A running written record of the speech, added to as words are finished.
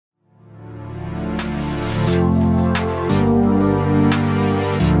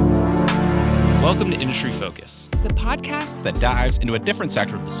Welcome to Industry Focus, the podcast that dives into a different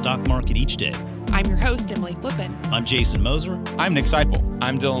sector of the stock market each day. I'm your host, Emily Flippen. I'm Jason Moser. I'm Nick Seipel.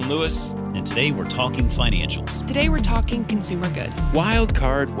 I'm Dylan Lewis. And today we're talking financials. Today we're talking consumer goods. Wild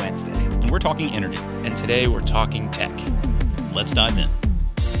Card Wednesday. And we're talking energy. And today we're talking tech. Let's dive in.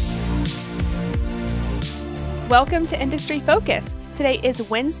 Welcome to Industry Focus. Today is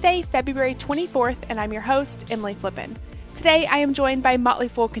Wednesday, February 24th, and I'm your host, Emily Flippen. Today, I am joined by Motley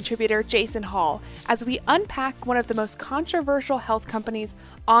Fool contributor Jason Hall as we unpack one of the most controversial health companies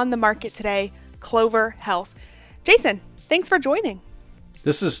on the market today, Clover Health. Jason, thanks for joining.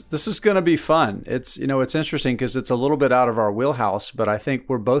 This is going to be fun. It's interesting because it's a little bit out of our wheelhouse, but I think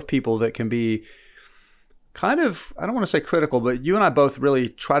we're both people that can be kind of, I don't want to say critical, but you and I both really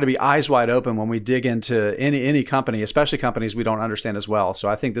try to be eyes wide open when we dig into any company, especially companies we don't understand as well. So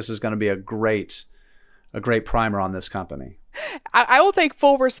I think this is going to be a great primer on this company. I will take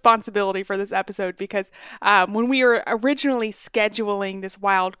full responsibility for this episode because when we were originally scheduling this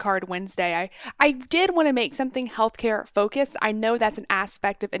Wild Card Wednesday, I did want to make something healthcare focused. I know that's an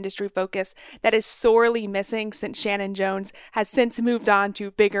aspect of industry focus that is sorely missing since Shannon Jones has since moved on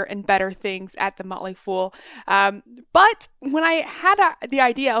to bigger and better things at the Motley Fool. But when I had the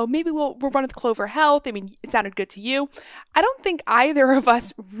idea, maybe we'll run with Clover Health. I mean, it sounded good to you. I don't think either of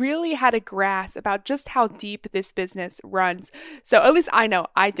us really had a grasp about just how deep this business runs. So at least I know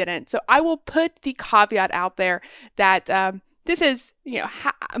I didn't. So I will put the caveat out there that this is,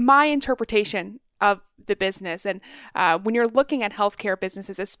 my interpretation of the business. And when you're looking at healthcare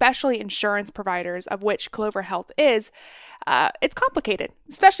businesses, especially insurance providers, of which Clover Health is, it's complicated,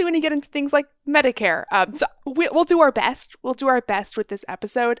 especially when you get into things like Medicare. So we'll do our best. We'll do our best with this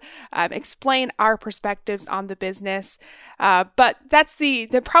episode, explain our perspectives on the business. But that's the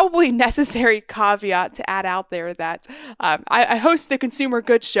probably necessary caveat to add out there that I host the Consumer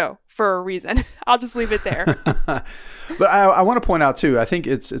Goods Show for a reason. I'll just leave it there. But I want to point out too, I think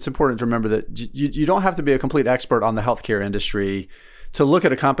it's important to remember that you don't have to be a complete expert on the healthcare industry to look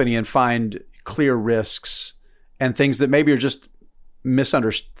at a company and find clear risks and things that maybe are just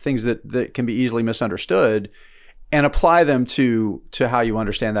things that can be easily misunderstood, and apply them to how you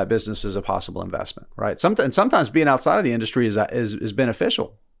understand that business as a possible investment, right? Sometimes being outside of the industry is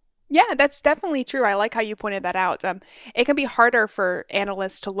beneficial. Yeah, that's definitely true. I like how you pointed that out. It can be harder for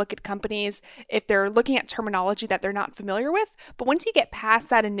analysts to look at companies if they're looking at terminology that they're not familiar with. But once you get past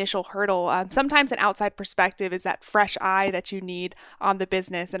that initial hurdle, sometimes an outside perspective is that fresh eye that you need on the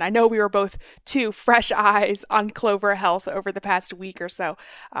business. And I know we were both two fresh eyes on Clover Health over the past week or so.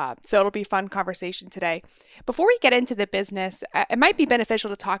 So it'll be a fun conversation today. Before we get into the business, it might be beneficial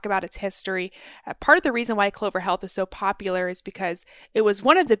to talk about its history. Part of the reason why Clover Health is so popular is because it was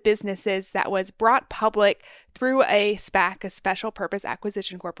one of the businesses that was brought public through a SPAC, a Special Purpose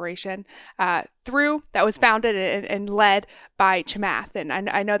Acquisition Corporation, that was founded and led by Chamath. And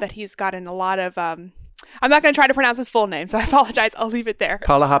I know that he's gotten a lot of, I'm not going to try to pronounce his full name, so I apologize. I'll leave it there.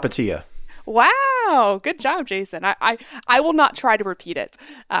 Palihapitiya. Wow. Good job, Jason. I will not try to repeat it.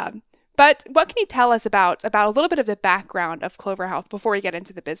 But what can you tell us about a little bit of the background of Clover Health before we get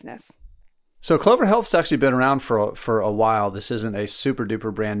into the business? So Clover Health's actually been around for a while. This isn't a super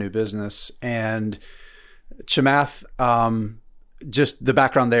duper brand new business. And Chamath, just the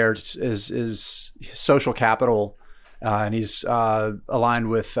background there is social capital. And he's aligned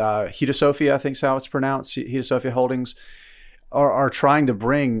with Hedosophia, I think is how it's pronounced. Hedosophia Holdings are trying to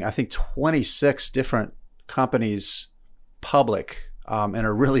bring, I think, 26 different companies public in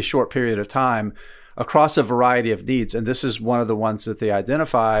a really short period of time across a variety of needs. And this is one of the ones that they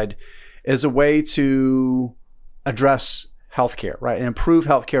identified as a way to address healthcare, right? And improve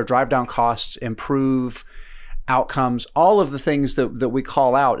healthcare, drive down costs, improve outcomes, all of the things that we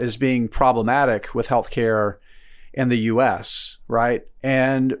call out as being problematic with healthcare in the US, right?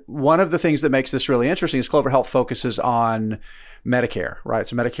 And one of the things that makes this really interesting is Clover Health focuses on Medicare, right?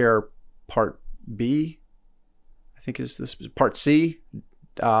 So Medicare Part B, I think is this Part C.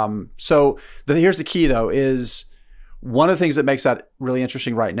 Here's the key though, is one of the things that makes that really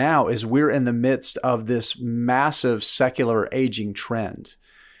interesting right now is we're in the midst of this massive secular aging trend.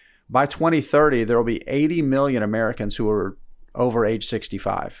 By 2030, there will be 80 million Americans who are over age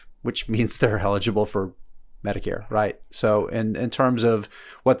 65, which means they're eligible for Medicare, right? So in terms of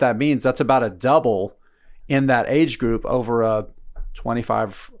what that means, that's about a double in that age group over a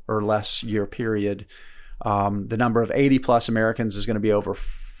 25 or less year period. The number of 80 plus Americans is going to be over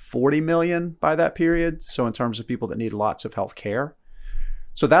 40 million by that period. So in terms of people that need lots of health care.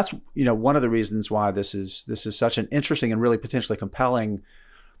 So that's, one of the reasons why this is such an interesting and really potentially compelling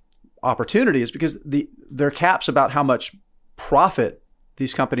opportunity is because there are caps about how much profit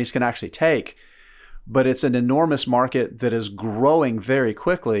these companies can actually take. but it's an enormous market that is growing very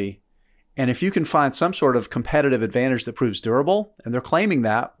quickly. And if you can find some sort of competitive advantage that proves durable, and they're claiming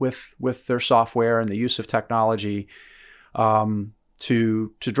that with their software and the use of technology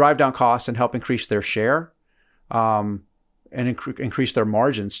to drive down costs and help increase their share, and increase their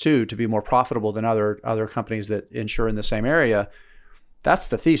margins too, to be more profitable than other companies that insure in the same area. That's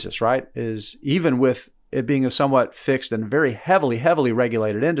the thesis, right? Is even with it being a somewhat fixed and very heavily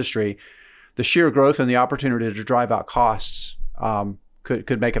regulated industry, the sheer growth and the opportunity to drive out costs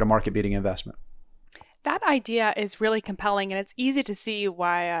could make it a market-beating investment. That idea is really compelling, and it's easy to see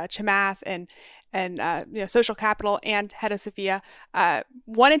why Chamath and Social Capital and Hedosophia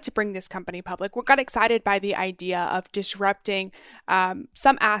wanted to bring this company public. We got excited by the idea of disrupting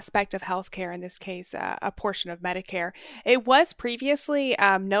some aspect of healthcare, in this case, a portion of Medicare. It was previously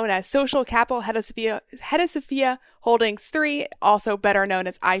known as Social Capital Hedosophia Holdings 3, also better known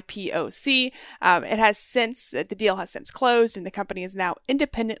as IPOC. The deal has since closed, and the company is now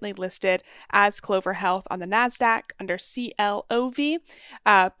independently listed as Clover Health on the NASDAQ under CLOV.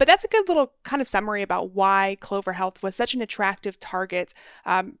 But that's a good little kind of summary about why Clover Health was such an attractive target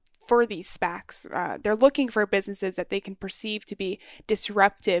for these SPACs. They're looking for businesses that they can perceive to be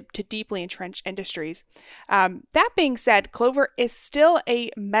disruptive to deeply entrenched industries. That being said, Clover is still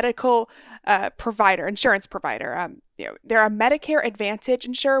a medical insurance provider. They're a Medicare Advantage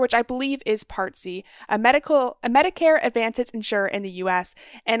insurer, which I believe is Part C, a Medicare Advantage insurer in the U.S.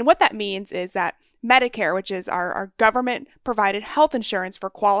 And what that means is that Medicare, which is our government-provided health insurance for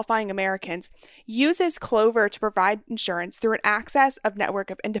qualifying Americans, uses Clover to provide insurance through an access of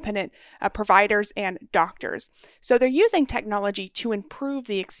network of independent providers and doctors. So they're using technology to improve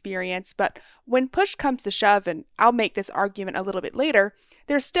the experience, but when push comes to shove, and I'll make this argument a little bit later,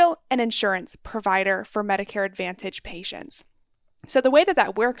 there's still an insurance provider for Medicare Advantage patients. So the way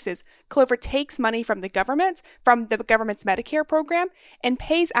that works is Clover takes money from the government's Medicare program and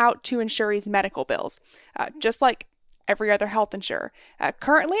pays out to insurees' medical bills, just like every other health insurer.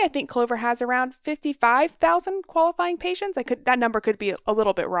 Currently, I think Clover has around 55,000 qualifying patients. That number could be a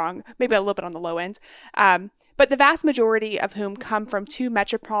little bit wrong, maybe a little bit on the low end. But the vast majority of whom come from 2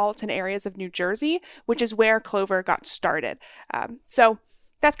 metropolitan areas of New Jersey, which is where Clover got started. So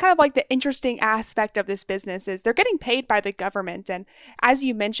that's kind of like the interesting aspect of this business is they're getting paid by the government. And as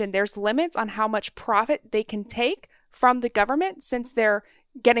you mentioned, there's limits on how much profit they can take from the government since they're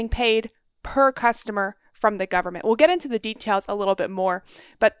getting paid per customer from the government. We'll get into the details a little bit more,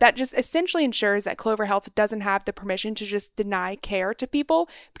 but that just essentially ensures that Clover Health doesn't have the permission to just deny care to people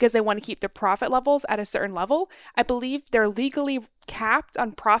because they want to keep their profit levels at a certain level. I believe they're legally capped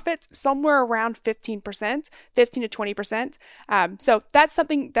on profits somewhere around 15% to 20%. So that's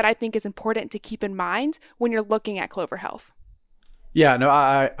something that I think is important to keep in mind when you're looking at Clover Health. Yeah, no,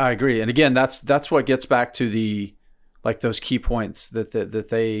 I agree. And again, that's what gets back to those key points that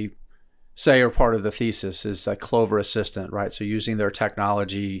they say are part of the thesis is like Clover Assistant, right? So using their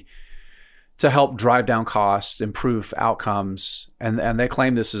technology to help drive down costs, improve outcomes, and they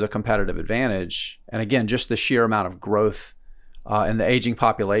claim this is a competitive advantage. And again, just the sheer amount of growth in the aging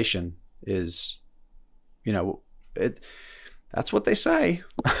population is, that's what they say.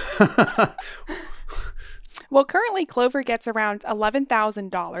 Well, currently Clover gets around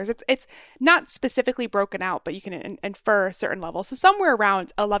 $11,000. It's not specifically broken out, but you can infer a certain level. So somewhere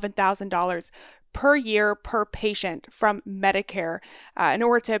around $11,000 per year per patient from Medicare in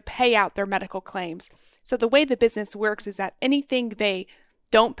order to pay out their medical claims. So the way the business works is that anything they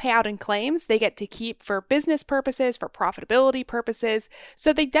don't pay out in claims, they get to keep for business purposes, for profitability purposes.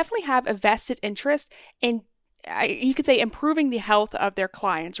 So they definitely have a vested interest in, you could say, improving the health of their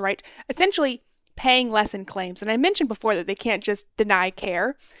clients, right? Essentially, paying less in claims. And I mentioned before that they can't just deny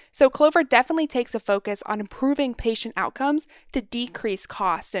care. So Clover definitely takes a focus on improving patient outcomes to decrease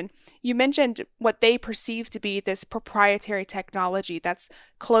cost. And you mentioned what they perceive to be this proprietary technology that's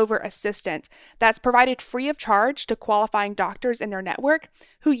Clover Assistant that's provided free of charge to qualifying doctors in their network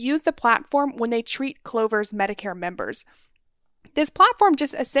who use the platform when they treat Clover's Medicare members. This platform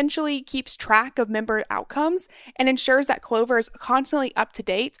just essentially keeps track of member outcomes and ensures that Clover is constantly up to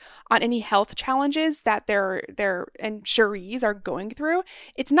date on any health challenges that their insurees are going through.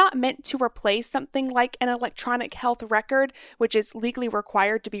 It's not meant to replace something like an electronic health record, which is legally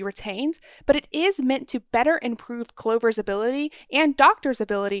required to be retained, but it is meant to better improve Clover's ability and doctors'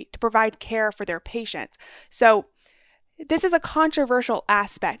 ability to provide care for their patients. So this is a controversial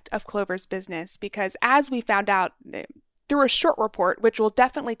aspect of Clover's business because, as we found out through a short report, which we'll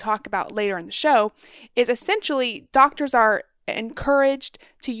definitely talk about later in the show, is essentially doctors are encouraged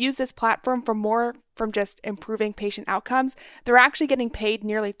to use this platform for more from just improving patient outcomes. They're actually getting paid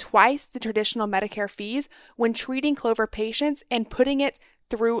nearly twice the traditional Medicare fees when treating Clover patients and putting it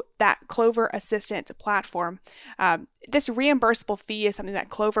through that Clover Assistant platform. This reimbursable fee is something that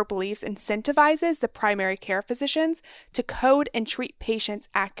Clover believes incentivizes the primary care physicians to code and treat patients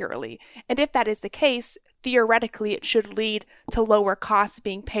accurately. And if that is the case, theoretically, it should lead to lower costs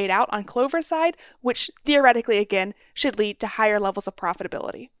being paid out on Clover's side, which theoretically, again, should lead to higher levels of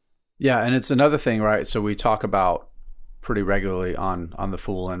profitability. Yeah, and it's another thing, right? So we talk about pretty regularly on the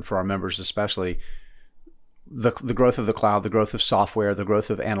Fool, and for our members especially, the growth of the cloud, the growth of software, the growth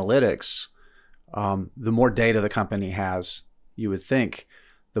of analytics. The more data the company has, you would think,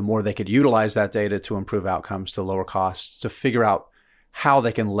 the more they could utilize that data to improve outcomes, to lower costs, to figure out how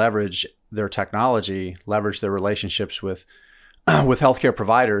they can leverage their technology, leverage their relationships with healthcare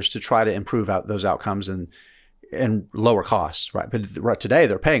providers to try to improve out those outcomes and lower costs, right? But today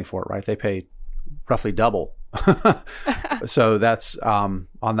they're paying for it, right? They pay roughly double. So that's on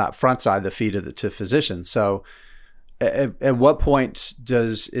that front side, the fee to physicians. So at what point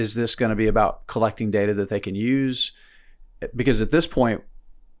is this going to be about collecting data that they can use? Because at this point,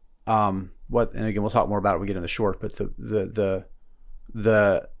 and again, we'll talk more about it when we get in the short, but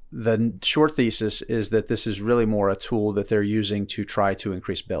the short thesis is that this is really more a tool that they're using to try to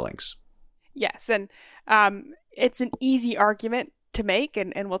increase billings. Yes, and it's an easy argument to make,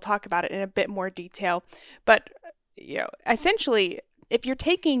 and we'll talk about it in a bit more detail. But essentially, if you're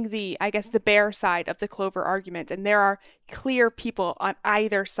taking the bear side of the Clover argument, and there are clear people on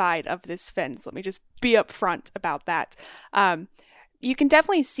either side of this fence, let me just be upfront about that. You can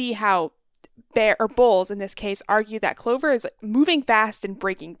definitely see how bulls in this case argue that Clover is moving fast and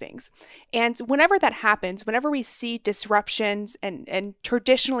breaking things. And whenever that happens, whenever we see disruptions and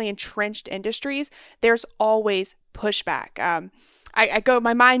traditionally entrenched industries, there's always pushback.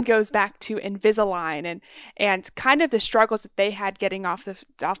 My mind goes back to Invisalign and kind of the struggles that they had getting off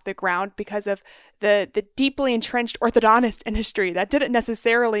the ground because of the deeply entrenched orthodontist industry that didn't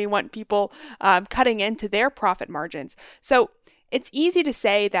necessarily want people cutting into their profit margins. So it's easy to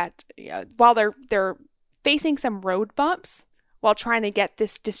say that while they're facing some road bumps while trying to get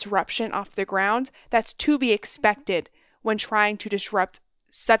this disruption off the ground, that's to be expected when trying to disrupt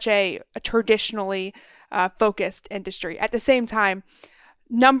such a traditionally focused industry. At the same time,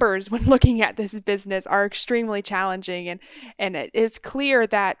 numbers when looking at this business are extremely challenging, and it is clear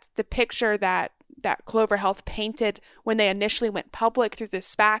that the picture that Clover Health painted when they initially went public through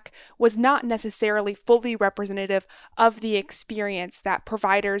this SPAC was not necessarily fully representative of the experience that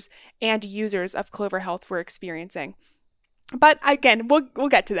providers and users of Clover Health were experiencing. But again, we'll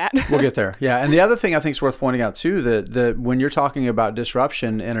get to that. We'll get there. Yeah. And the other thing I think is worth pointing out too, that when you're talking about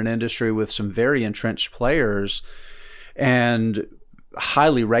disruption in an industry with some very entrenched players and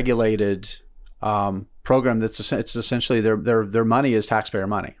highly regulated program, it's essentially their money is taxpayer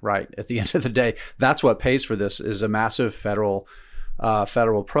money, right? At the end of the day, that's what pays for this is a massive federal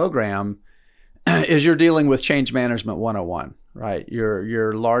program. Is you're dealing with change management 101. Right.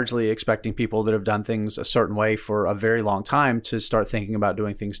 You're largely expecting people that have done things a certain way for a very long time to start thinking about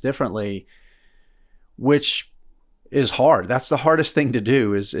doing things differently, which is hard. That's the hardest thing to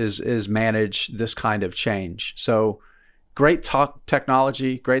do is manage this kind of change. So great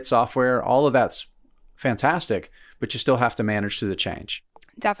technology, great software, all of that's fantastic, but you still have to manage through the change.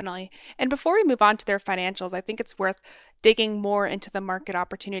 Definitely. And before we move on to their financials, I think it's worth digging more into the market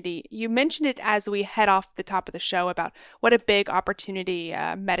opportunity. You mentioned it as we head off the top of the show about what a big opportunity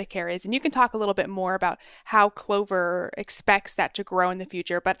Medicare is. And you can talk a little bit more about how Clover expects that to grow in the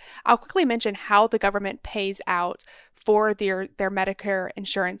future. But I'll quickly mention how the government pays out for their Medicare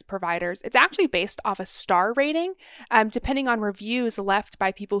insurance providers. It's actually based off a star rating, depending on reviews left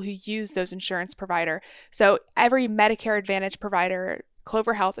by people who use those insurance provider. So every Medicare Advantage provider,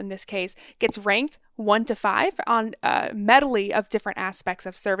 Clover Health in this case, gets ranked 1 to 5 on a medley of different aspects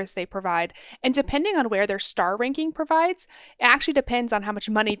of service they provide. And depending on where their star ranking provides, it actually depends on how much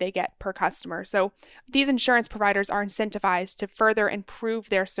money they get per customer. So these insurance providers are incentivized to further improve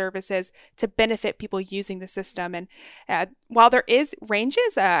their services to benefit people using the system. And while there is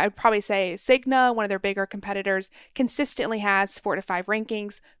ranges, I'd probably say Cigna, one of their bigger competitors, consistently has 4 to 5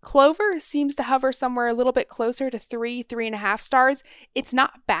 rankings. Clover seems to hover somewhere a little bit closer to 3.5 stars. It's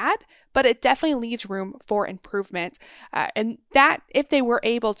not bad, but it definitely leaves room for improvement. And that, if they were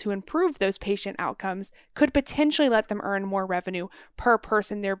able to improve those patient outcomes, could potentially let them earn more revenue per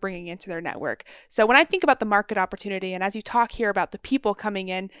person they're bringing into their network. So when I think about the market opportunity, and as you talk here about the people coming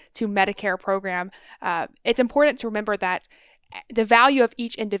in to Medicare program, it's important to remember that the value of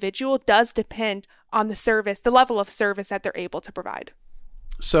each individual does depend on the service, the level of service that they're able to provide.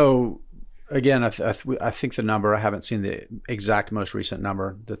 So again, I think the number, I haven't seen the exact most recent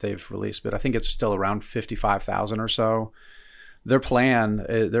number that they've released, but I think it's still around 55,000 or so. Their plan,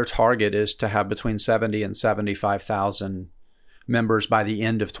 their target is to have between 70 and 75,000 members by the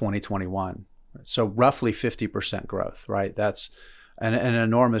end of 2021. So roughly 50% growth, right? That's an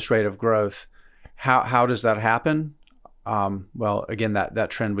enormous rate of growth. How does that happen? Well, again, that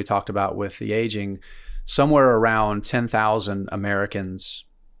trend we talked about with the aging, somewhere around 10,000 Americans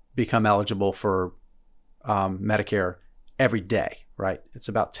become eligible for Medicare every day, right? It's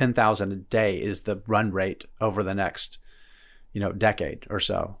about 10,000 a day is the run rate over the next, decade or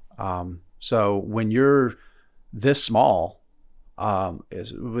so. So when you're this small,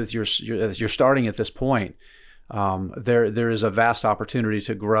 with you're starting at this point, there is a vast opportunity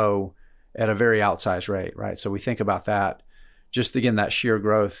to grow at a very outsized rate, right? So we think about that. Just again, that sheer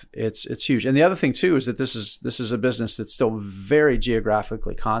growth, it's huge. And the other thing too is that this is a business that's still very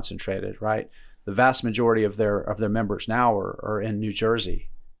geographically concentrated, right? The vast majority of their members now are in New Jersey.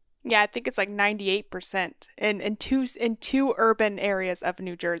 Yeah, I think it's like 98% in two urban areas of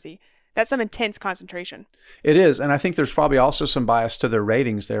New Jersey. That's some intense concentration. It is, and I think there's probably also some bias to their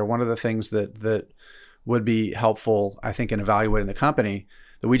ratings there. One of the things that would be helpful, I think, in evaluating the company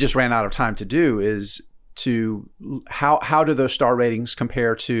that we just ran out of time to do is to how do those star ratings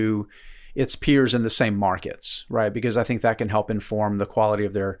compare to its peers in the same markets, right? Because I think that can help inform the quality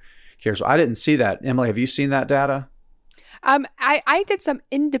of their care. So I didn't see that. Emily, have you seen that data? I did some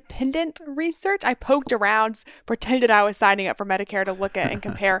independent research. I poked around, pretended I was signing up for Medicare to look at and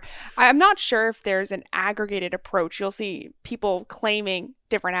compare. I'm not sure if there's an aggregated approach. You'll see people claiming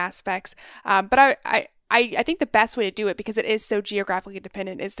different aspects. But I think the best way to do it, because it is so geographically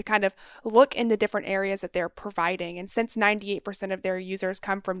dependent, is to kind of look in the different areas that they're providing. And since 98% of their users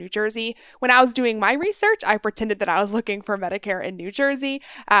come from New Jersey, when I was doing my research, I pretended that I was looking for Medicare in New Jersey.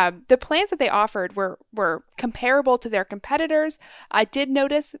 The plans that they offered were comparable to their competitors. I did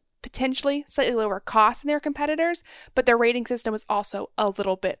notice potentially slightly lower costs than their competitors, but their rating system was also a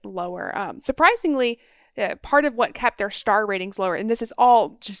little bit lower. Surprisingly, part of what kept their star ratings lower, and this is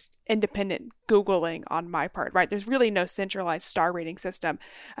all just independent Googling on my part, right? There's really no centralized star rating system.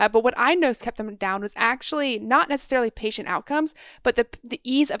 But what I noticed kept them down was actually not necessarily patient outcomes, but the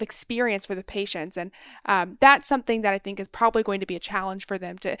ease of experience for the patients. And that's something that I think is probably going to be a challenge for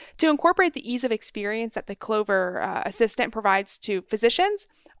them to incorporate the ease of experience that the Clover Assistant provides to physicians,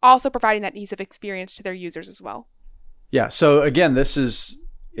 also providing that ease of experience to their users as well. Yeah. So again,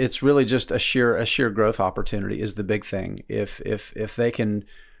 it's really just a sheer growth opportunity is the big thing. If they can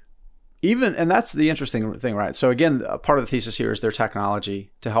even, and that's the interesting thing, right? So again, part of the thesis here is their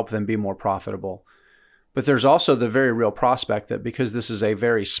technology to help them be more profitable. But there's also the very real prospect that because this is a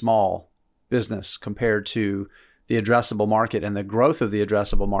very small business compared to the addressable market and the growth of the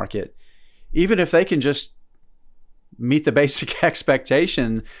addressable market, even if they can just meet the basic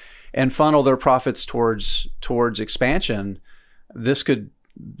expectation and funnel their profits towards expansion, this could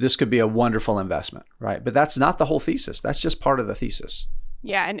be a wonderful investment, right? But that's not the whole thesis. That's just part of the thesis.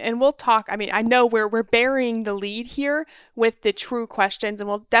 Yeah, and we'll talk. I mean, I know we're burying the lead here with the true questions, and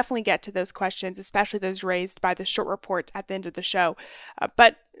we'll definitely get to those questions, especially those raised by the short report at the end of the show.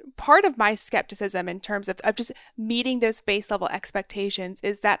 But part of my skepticism in terms of just meeting those base level expectations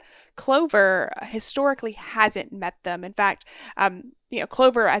is that Clover historically hasn't met them. In fact,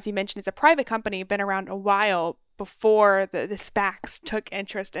 Clover, as you mentioned, is a private company, been around a while before the SPACs took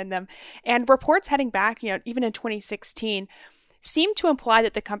interest in them. And reports heading back, even in 2016, seemed to imply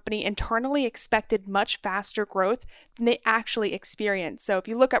that the company internally expected much faster growth than they actually experienced. So if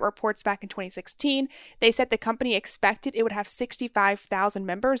you look at reports back in 2016, they said the company expected it would have 65,000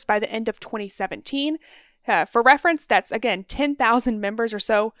 members by the end of 2017. For reference, that's, again, 10,000 members or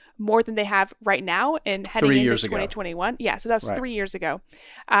so more than they have right now and heading into 2021. Yeah, so that's right. 3 years ago.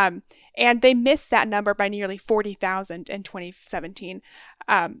 And they missed that number by nearly 40,000 in 2017.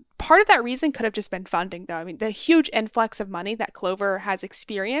 Part of that reason could have just been funding, though. I mean, the huge influx of money that Clover has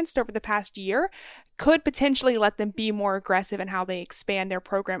experienced over the past year could potentially let them be more aggressive in how they expand their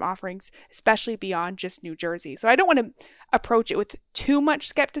program offerings, especially beyond just New Jersey. So I don't want to approach it with too much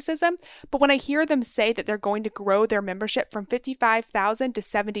skepticism, but when I hear them say that they're going to grow their membership from 55,000 to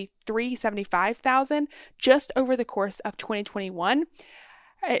 75,000 just over the course of 2021,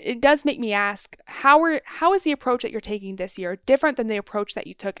 it does make me ask, how is the approach that you're taking this year different than the approach that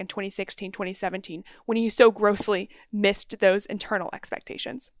you took in 2016, 2017, when you so grossly missed those internal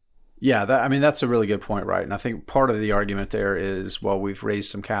expectations? Yeah, that's a really good point, right? And I think part of the argument there is, well, we've raised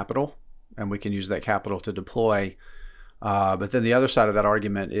some capital and we can use that capital to deploy But then the other side of that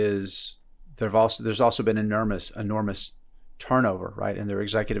argument is there's also been enormous turnover, right, in their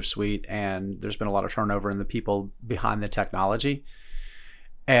executive suite, and there's been a lot of turnover in the people behind the technology.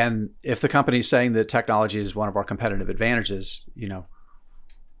 And if the company's saying that technology is one of our competitive advantages,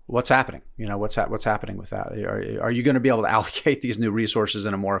 what's happening? What's happening with that? Are you going to be able to allocate these new resources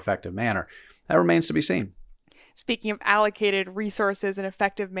in a more effective manner? That remains to be seen. Speaking of allocated resources in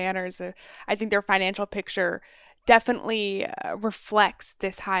effective manners, I think their financial picture definitely reflects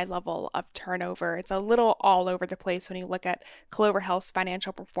this high level of turnover. It's a little all over the place when you look at Clover Health's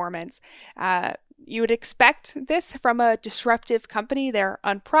financial performance. You would expect this from a disruptive company. They're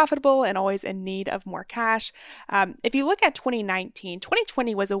unprofitable and always in need of more cash. If you look at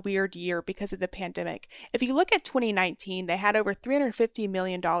 2020 was a weird year because of the pandemic. If you look at 2019, they had over $350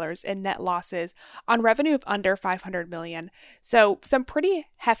 million in net losses on revenue of under $500 million. So some pretty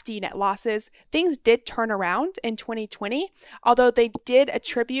hefty net losses. Things did turn around in 2020, although they did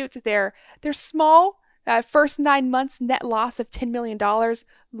attribute their small first 9 months net loss of $10 million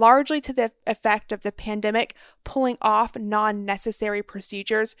largely to the effect of the pandemic pulling off non-necessary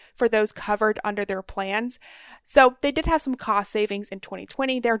procedures for those covered under their plans. So they did have some cost savings in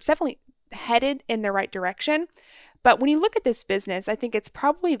 2020. They're definitely headed in the right direction. But when you look at this business, I think it's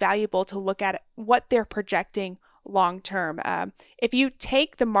probably valuable to look at what they're projecting long term. If you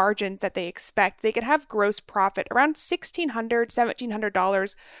take the margins that they expect, they could have gross profit around $1,600,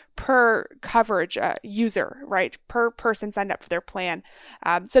 $1,700 per coverage user, right? Per person signed up for their plan.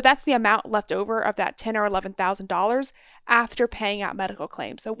 So that's the amount left over of that $10,000 or $11,000 after paying out medical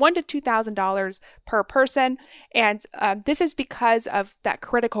claims. So $1,000 to $2,000 per person. And this is because of that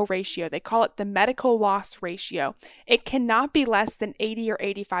critical ratio. They call it the medical loss ratio. It cannot be less than 80 or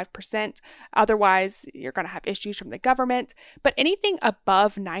 85%. Otherwise, you're going to have issues from the government. But anything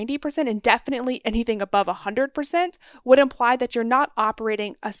above 90% and definitely anything above 100% would imply that you're not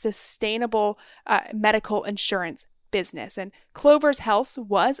operating a sustainable medical insurance business. And Clover's Health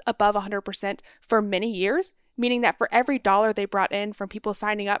was above 100% for many years, meaning that for every dollar they brought in from people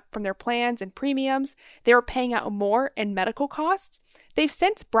signing up from their plans and premiums, they were paying out more in medical costs. They've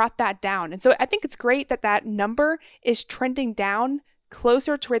since brought that down. And so I think it's great that that number is trending down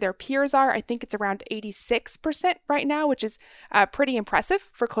closer to where their peers are. I think it's around 86% right now, which is pretty impressive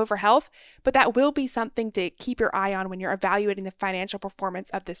for Clover Health, but that will be something to keep your eye on when you're evaluating the financial performance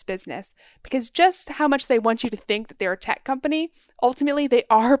of this business, because just how much they want you to think that they're a tech company, ultimately they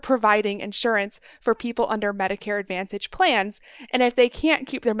are providing insurance for people under Medicare Advantage plans. And if they can't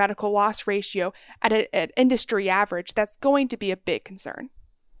keep their medical loss ratio at an industry average, that's going to be a big concern.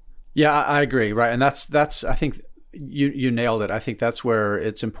 Yeah, I agree. Right. And that's I think you nailed it. I think that's where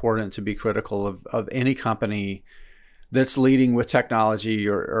it's important to be critical of any company that's leading with technology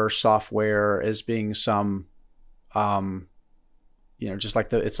or software as being some, just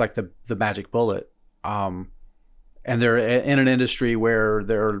like it's like the magic bullet. And they're in an industry where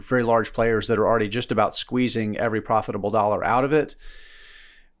there are very large players that are already just about squeezing every profitable dollar out of it.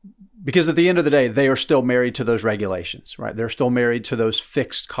 Because at the end of the day, they are still married to those regulations, right? They're still married to those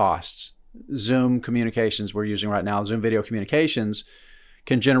fixed costs. Zoom communications we're using right now, Zoom video communications,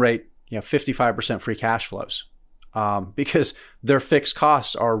 can generate 55% free cash flows because their fixed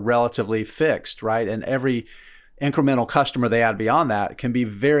costs are relatively fixed, right? And every incremental customer they add beyond that can be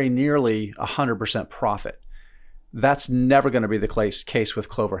very nearly 100% profit. That's never going to be the case with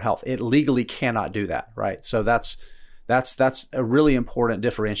Clover Health. It legally cannot do that, right? So that's a really important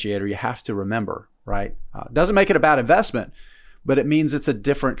differentiator you have to remember, right? Doesn't make it a bad investment, but it means it's a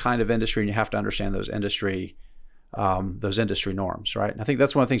different kind of industry, and you have to understand those industry norms, right? And I think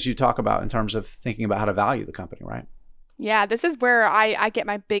that's one of the things you talk about in terms of thinking about how to value the company, right? Yeah, this is where I get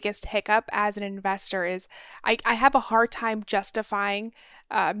my biggest hiccup as an investor is I have a hard time justifying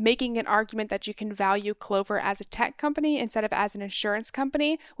making an argument that you can value Clover as a tech company instead of as an insurance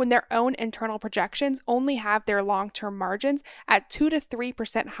company when their own internal projections only have their long-term margins at 2 to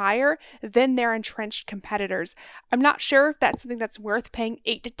 3% higher than their entrenched competitors. I'm not sure if that's something that's worth paying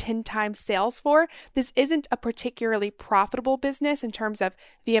 8 to 10 times sales for. This isn't a particularly profitable business in terms of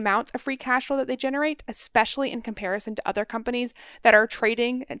the amount of free cash flow that they generate, especially in comparison to other companies that are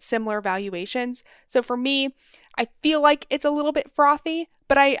trading at similar valuations. So for me, I feel like it's a little bit frothy,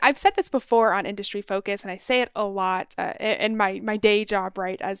 but I've said this before on Industry Focus, and I say it a lot in my day job,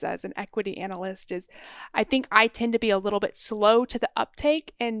 right, as an equity analyst, is I think I tend to be a little bit slow to the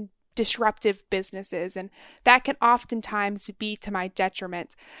uptake in disruptive businesses, and that can oftentimes be to my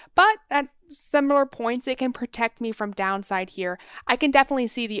detriment. But at similar points, it can protect me from downside here. I can definitely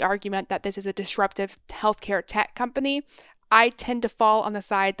see the argument that this is a disruptive healthcare tech company. I tend to fall on the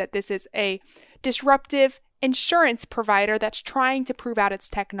side that this is a disruptive insurance provider that's trying to prove out its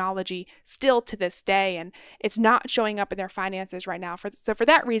technology still to this day, and it's not showing up in their finances right now. So for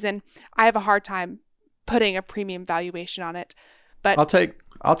that reason, I have a hard time putting a premium valuation on it. But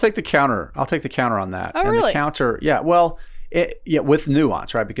I'll take the counter. I'll take the counter on that. Oh, and really? The counter, yeah. Well, with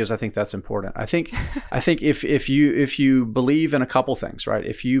nuance, right? Because I think that's important. I think if you believe in a couple things, right?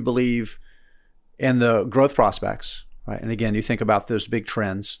 If you believe in the growth prospects, right? And again, you think about those big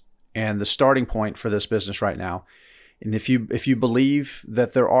trends and the starting point for this business right now. And if you believe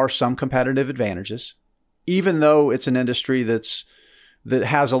that there are some competitive advantages, even though it's an industry that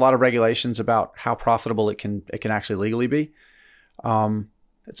has a lot of regulations about how profitable it can actually legally be,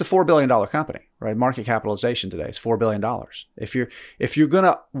 it's a $4 billion company, right? Market capitalization today is $4 billion. If you're going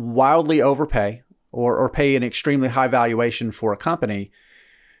to wildly overpay or pay an extremely high valuation for a company,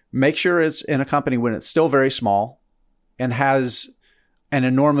 make sure it's in a company when it's still very small and has an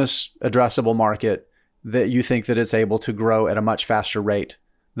enormous addressable market that you think that it's able to grow at a much faster rate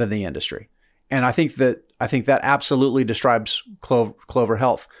than the industry. And I think that absolutely describes Clover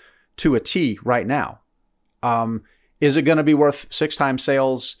Health to a T right now. Is it going to be worth 6 times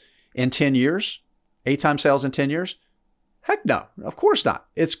sales in 10 years? 8 times sales in 10 years? Heck no, of course not.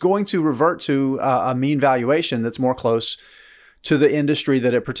 It's going to revert to a mean valuation that's more close to the industry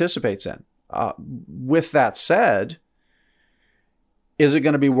that it participates in. With that said, is it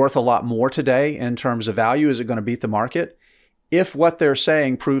going to be worth a lot more today in terms of value? Is it going to beat the market? If what they're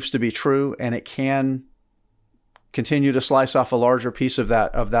saying proves to be true and it can continue to slice off a larger piece of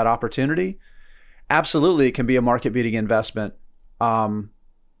that opportunity, absolutely it can be a market-beating investment. But,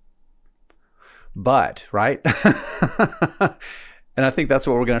 right? And I think that's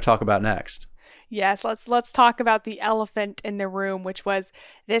what we're going to talk about next. yes, let's talk about the elephant in the room, which was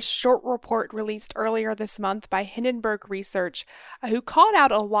this short report released earlier this month by Hindenburg Research, who called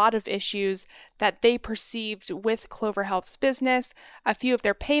out a lot of issues that they perceived with Clover Health's business, a few of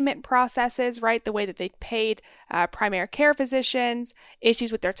their payment processes, right? The way that they paid primary care physicians,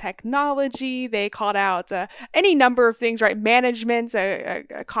 issues with their technology. They called out any number of things, right? Management,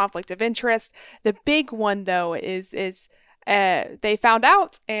 a conflict of interest. The big one, though, is they found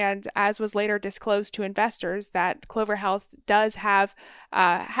out, and as was later disclosed to investors, that Clover Health did have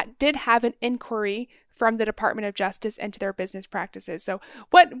an inquiry from the Department of Justice into their business practices. So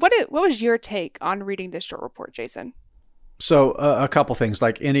what was your take on reading this short report, Jason? So a couple things.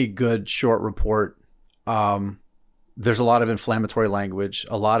 Like any good short report, there's a lot of inflammatory language,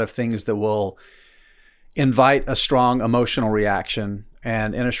 a lot of things that will invite a strong emotional reaction.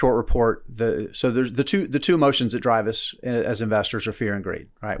 And in a short report, there's the two emotions that drive us as investors are fear and greed,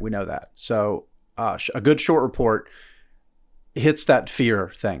 right? We know that. So a good short report hits that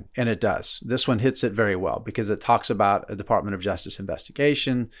fear thing, and it does. This one hits it very well because it talks about a Department of Justice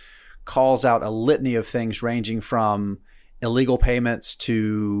investigation, calls out a litany of things ranging from illegal payments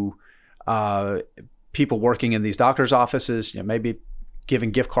to people working in these doctors' offices, maybe giving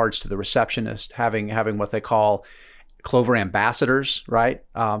gift cards to the receptionist, having what they call Clover ambassadors, right?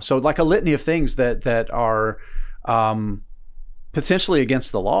 So like a litany of things that are potentially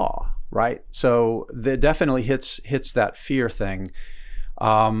against the law, right? So that definitely hits that fear thing.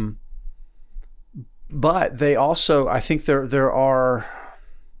 But they also, I think there are,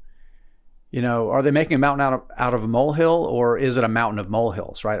 are they making a mountain out of a molehill, or is it a mountain of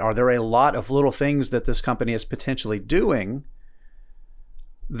molehills, right? Are there a lot of little things that this company is potentially doing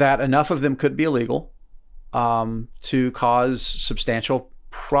that enough of them could be illegal to cause substantial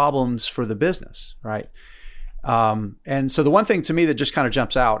problems for the business, right? And so the one thing to me that just kind of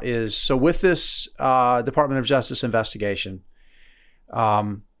jumps out is, so with this Department of Justice investigation,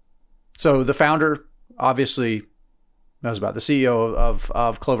 so the founder obviously knows about it. The CEO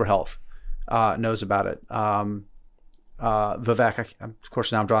of Clover Health knows about it. Vivek, of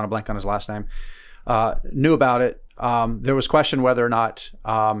course, now I'm drawing a blank on his last name, knew about it. There was question whether or not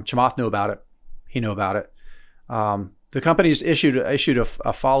Chamath knew about it. He knew about it. The company's issued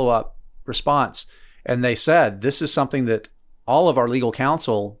a follow-up response, and they said this is something that all of our legal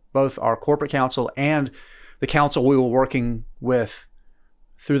counsel, both our corporate counsel and the counsel we were working with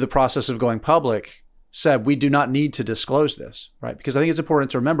through the process of going public, said we do not need to disclose this, right? Because I think it's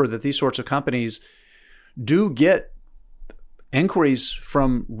important to remember that these sorts of companies do get inquiries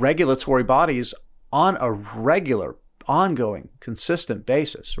from regulatory bodies on a regular, ongoing, consistent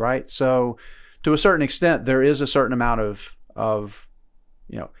basis, right? So to a certain extent, there is a certain amount of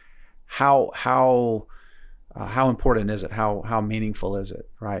how important is it? How meaningful is it,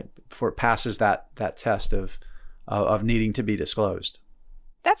 right? Before it passes that test of needing to be disclosed.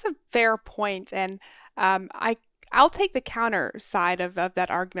 That's a fair point, and I I'll take the counter side of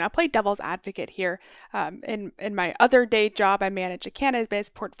that argument. I'll play devil's advocate here. In my other day job, I manage a cannabis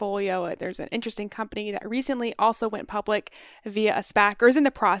portfolio. There's an interesting company that recently also went public via a SPAC, or is in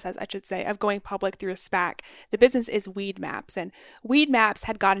the process, I should say, of going public through a SPAC. The business is Weed Maps, and Weed Maps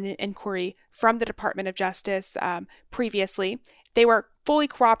had gotten an inquiry from the Department of Justice previously. They were fully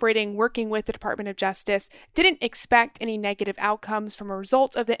cooperating, working with the Department of Justice, didn't expect any negative outcomes from a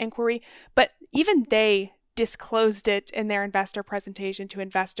result of the inquiry, but even they disclosed it in their investor presentation to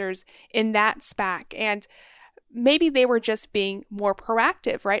investors in that SPAC. And maybe they were just being more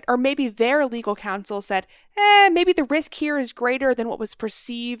proactive, right? Or maybe their legal counsel said, maybe the risk here is greater than what was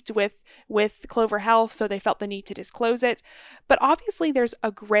perceived with Clover Health, so they felt the need to disclose it. But obviously there's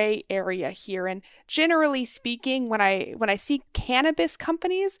a gray area here. And generally speaking, when I see cannabis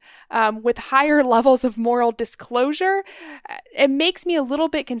companies with higher levels of moral disclosure, it makes me a little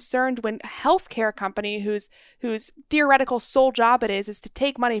bit concerned when a healthcare company whose theoretical sole job it is to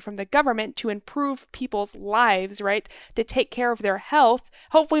take money from the government to improve people's lives, right? To take care of their health,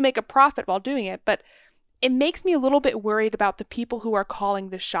 hopefully make a profit while doing it. But it makes me a little bit worried about the people who are calling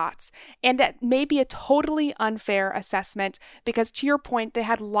the shots. And that may be a totally unfair assessment because, to your point, they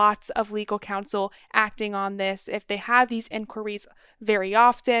had lots of legal counsel acting on this. If they have these inquiries very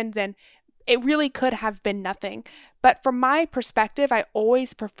often, then it really could have been nothing. But from my perspective, I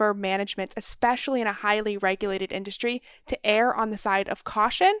always prefer management, especially in a highly regulated industry, to err on the side of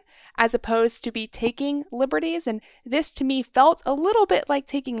caution as opposed to be taking liberties. And this to me felt a little bit like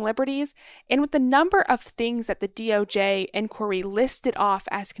taking liberties. And with the number of things that the DOJ inquiry listed off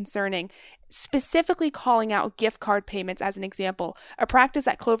as concerning, specifically calling out gift card payments as an example, a practice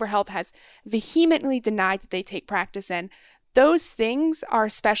that Clover Health has vehemently denied that they take practice in, those things are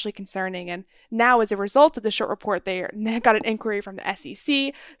especially concerning. And now, as a result of the short report, they got an inquiry from the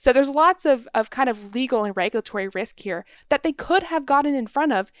SEC. So there's lots of kind of legal and regulatory risk here that they could have gotten in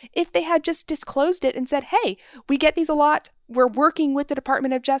front of if they had just disclosed it and said, hey, we get these a lot. We're working with the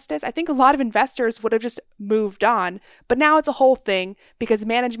Department of Justice. I think a lot of investors would have just moved on. But now it's a whole thing because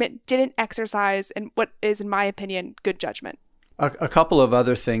management didn't exercise, in what is, in my opinion, good judgment. A couple of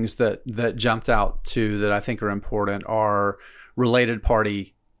other things that jumped out too that I think are important are related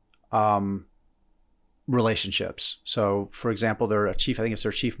party relationships. So, for example, I think it's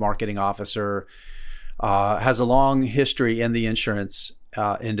their chief marketing officer, has a long history in the insurance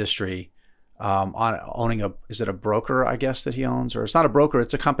industry, on owning is it a broker, I guess, that he owns? Or it's not a broker,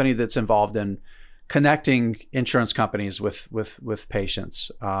 it's a company that's involved in connecting insurance companies with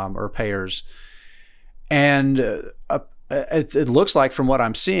patients or payers. And it looks like, from what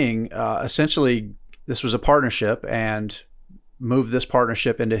I'm seeing, essentially this was a partnership and moved this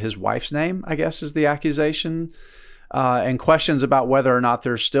partnership into his wife's name, I guess is the accusation, and questions about whether or not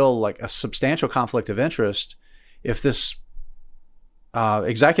there's still like a substantial conflict of interest if this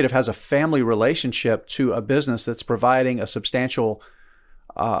executive has a family relationship to a business that's providing a substantial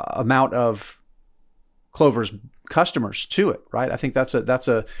amount of Clover's customers to it, right? I think that's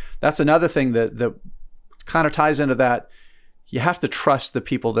another thing that kind of ties into that. You have to trust the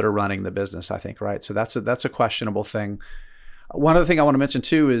people that are running the business, I think, right? So that's a questionable thing. One other thing I want to mention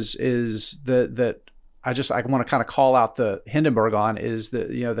too is that I want to kind of call out the Hindenburg on is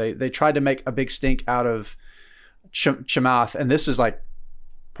that, you know, they tried to make a big stink out of Chamath, and this is like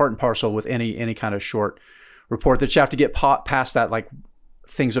part and parcel with any kind of short report that you have to get past that, like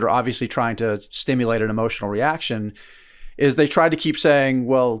things that are obviously trying to stimulate an emotional reaction. Is they tried to keep saying,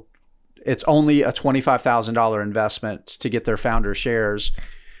 well, it's only a $25,000 investment to get their founder shares.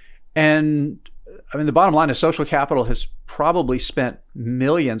 And I mean, the bottom line is Social Capital has probably spent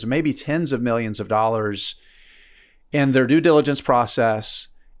millions, maybe tens of millions of dollars in their due diligence process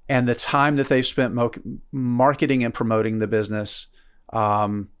and the time that they've spent marketing and promoting the business.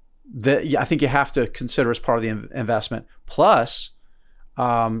 That I think you have to consider as part of the investment. Plus,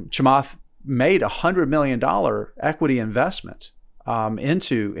 Chamath made $100 million equity investment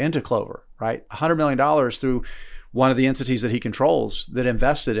into Clover, right? $100 million through one of the entities that he controls that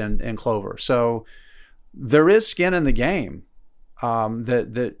invested in Clover. So there is skin in the game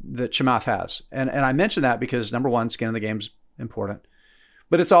that Chamath has. And I mention that because, number one, skin in the game is important,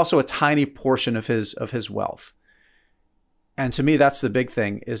 but it's also a tiny portion of his wealth. And to me, that's the big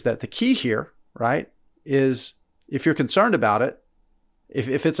thing, is that the key here, right, is if you're concerned about it,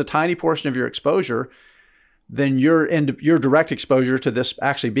 if it's a tiny portion of your exposure, then your direct exposure to this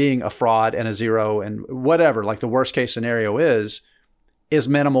actually being a fraud and a zero and whatever, like the worst case scenario is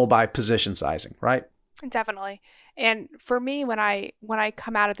minimal by position sizing, right? Definitely. And for me, when I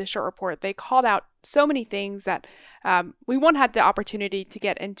come out of the short report, they called out so many things that we won't have the opportunity to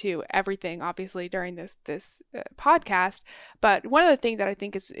get into everything, obviously, during this podcast. But one of the things that I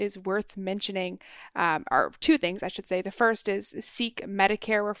think is worth mentioning are two things, I should say. The first is Seek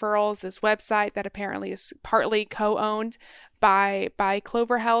Medicare Referrals, this website that apparently is partly co-owned by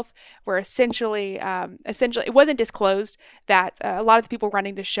Clover Health, where essentially it wasn't disclosed that a lot of the people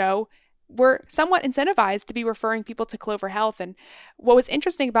running the show were somewhat incentivized to be referring people to Clover Health. And what was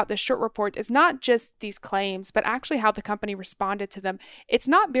interesting about this short report is not just these claims, but actually how the company responded to them. It's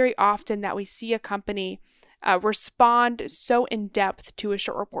not very often that we see a company respond so in depth to a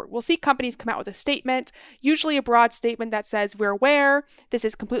short report. We'll see companies come out with a statement, usually a broad statement that says, we're aware, this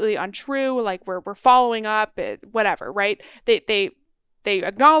is completely untrue, like we're following up, whatever, right? They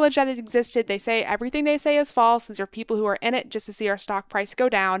acknowledge that it existed. They say everything they say is false. These are people who are in it just to see our stock price go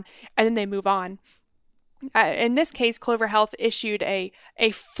down, and then they move on. In this case, Clover Health issued a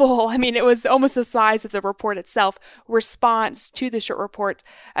full, it was almost the size of the report itself, response to the short report,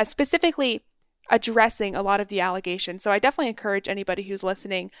 specifically addressing a lot of the allegations. So I definitely encourage anybody who's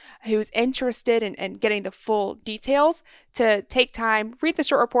listening, who's interested in getting the full details, to take time, read the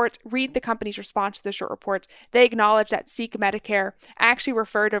short reports, read the company's response to the short reports. They acknowledge that Seek Medicare actually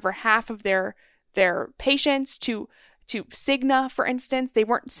referred over half of their patients to Cigna, for instance. They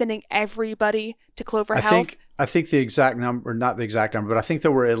weren't sending everybody to Clover Health. I think the exact number, not the exact number, but I think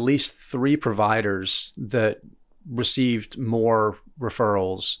there were at least 3 providers that received more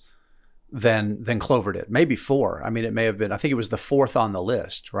referrals than Clover did. Maybe 4. It may have been, I think it was the 4th on the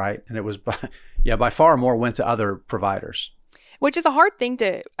list, right? And it was, by far more went to other providers. Which is a hard thing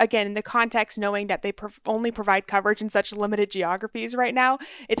to, again, in the context, knowing that they only provide coverage in such limited geographies right now,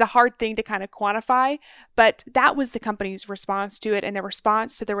 it's a hard thing to kind of quantify. But that was the company's response to it, and the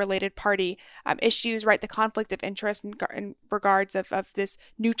response to the related party issues, right? The conflict of interest in regards of this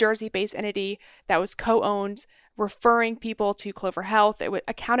New Jersey-based entity that was co-owned, referring people to Clover Health. It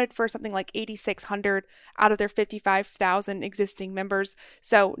accounted for something like 8,600 out of their 55,000 existing members.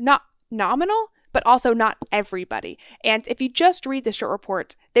 So not nominal, but also not everybody. And if you just read the short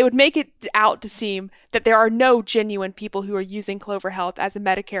report, they would make it out to seem that there are no genuine people who are using Clover Health as a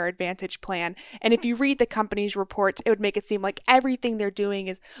Medicare Advantage plan. And if you read the company's report, it would make it seem like everything they're doing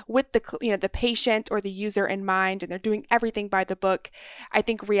is with the patient or the user in mind, and they're doing everything by the book. I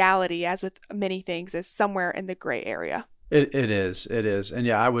think reality, as with many things, is somewhere in the gray area. It is. And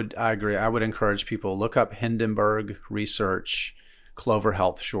yeah, I agree. I would encourage people, look up Hindenburg Research Clover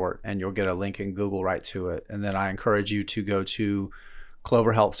Health short, and you'll get a link in Google right to it. And then I encourage you to go to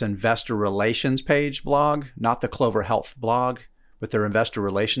Clover Health's investor relations page blog, not the Clover Health blog, but their investor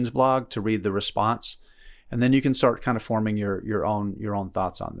relations blog, to read the response. And then you can start kind of forming your own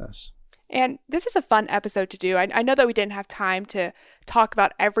thoughts on this. And this is a fun episode to do. I know that we didn't have time to talk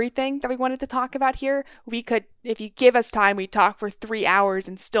about everything that we wanted to talk about here. We could, if you give us time, we'd talk for 3 hours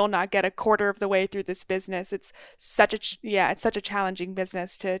and still not get a quarter of the way through this business. It's such a challenging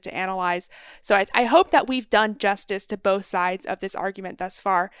business to analyze. So I hope that we've done justice to both sides of this argument thus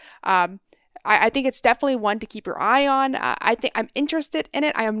far. I think it's definitely one to keep your eye on. I think I'm interested in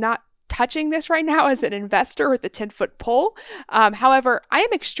it. I am not touching this right now as an investor with a 10-foot pole. However, I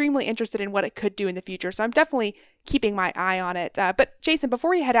am extremely interested in what it could do in the future. So I'm definitely keeping my eye on it. But Jason, before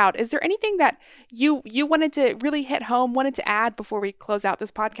we head out, is there anything that you wanted to really hit home, wanted to add before we close out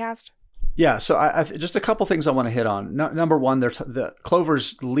this podcast? Yeah, so I just a couple things I want to hit on. Number one, the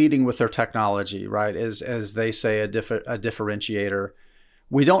Clover's leading with their technology, right? As they say, a differentiator.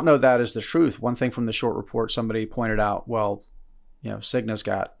 We don't know that is the truth. One thing from the short report, somebody pointed out, well, Cigna's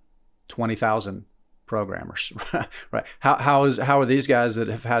got 20,000 programmers, right? How are these guys that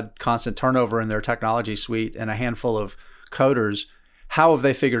have had constant turnover in their technology suite and a handful of coders, how have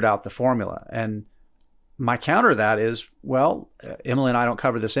they figured out the formula? And my counter to that is, well, Emily and I don't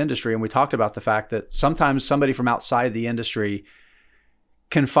cover this industry, and we talked about the fact that sometimes somebody from outside the industry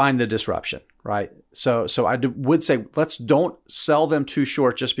can find the disruption, right? So I would say, let's don't sell them too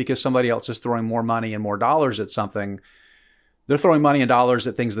short just because somebody else is throwing more money and more dollars at something. They're throwing money and dollars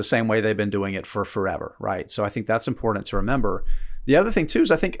at things the same way they've been doing it for forever, right? So I think that's important to remember. The other thing too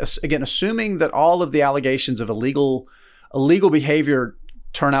is, I think, again, assuming that all of the allegations of illegal behavior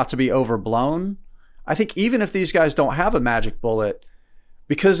turn out to be overblown, I think even if these guys don't have a magic bullet,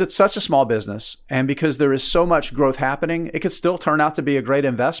 because it's such a small business and because there is so much growth happening, it could still turn out to be a great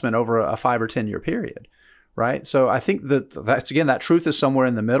investment over a 5 or 10 year period, right? So I think that truth is somewhere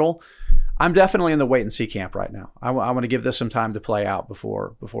in the middle. I'm definitely in the wait and see camp right now. I want to give this some time to play out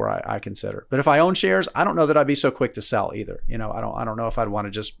before I consider. But if I own shares, I don't know that I'd be so quick to sell either. I don't know if I'd want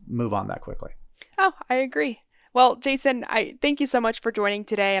to just move on that quickly. Oh, I agree. Well, Jason, I thank you so much for joining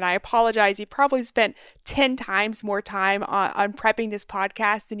today, and I apologize. You probably spent 10 times more time on prepping this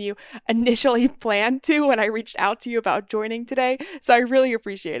podcast than you initially planned to when I reached out to you about joining today. So I really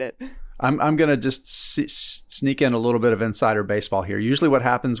appreciate it. I'm going to just sneak in a little bit of insider baseball here. Usually what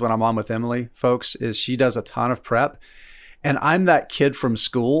happens when I'm on with Emily, folks, is she does a ton of prep. And I'm that kid from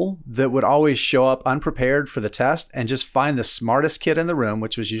school that would always show up unprepared for the test and just find the smartest kid in the room,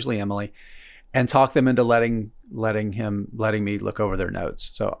 which was usually Emily, and talk them into letting me look over their notes.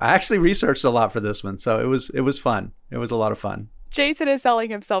 So I actually researched a lot for this one. So it was fun. It was a lot of fun. Jason is selling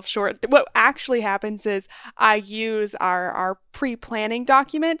himself short. What actually happens is I use our pre-planning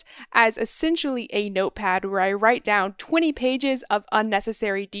document as essentially a notepad where I write down 20 pages of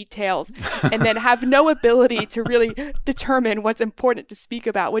unnecessary details and then have no ability to really determine what's important to speak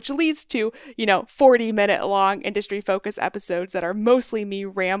about, which leads to, 40-minute long industry focus episodes that are mostly me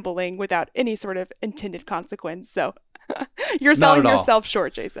rambling without any sort of intended consequence. So you're selling yourself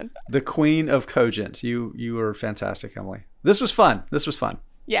short, Jason. The queen of cogent. You were fantastic, Emily. This was fun.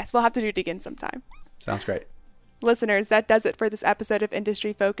 Yes, we'll have to do it again sometime. Sounds great. Listeners, that does it for this episode of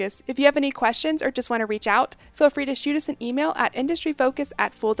Industry Focus. If you have any questions or just want to reach out, feel free to shoot us an email at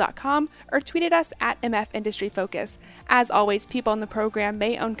industryfocus@fool.com or tweet at us at MFIndustryFocus. As always, people on the program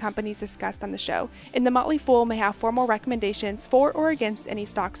may own companies discussed on the show, and the Motley Fool may have formal recommendations for or against any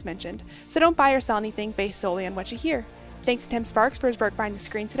stocks mentioned. So don't buy or sell anything based solely on what you hear. Thanks to Tim Sparks for his work behind the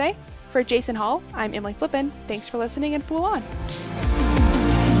screen today. For Jason Hall, I'm Emily Flippen. Thanks for listening, and Fool on!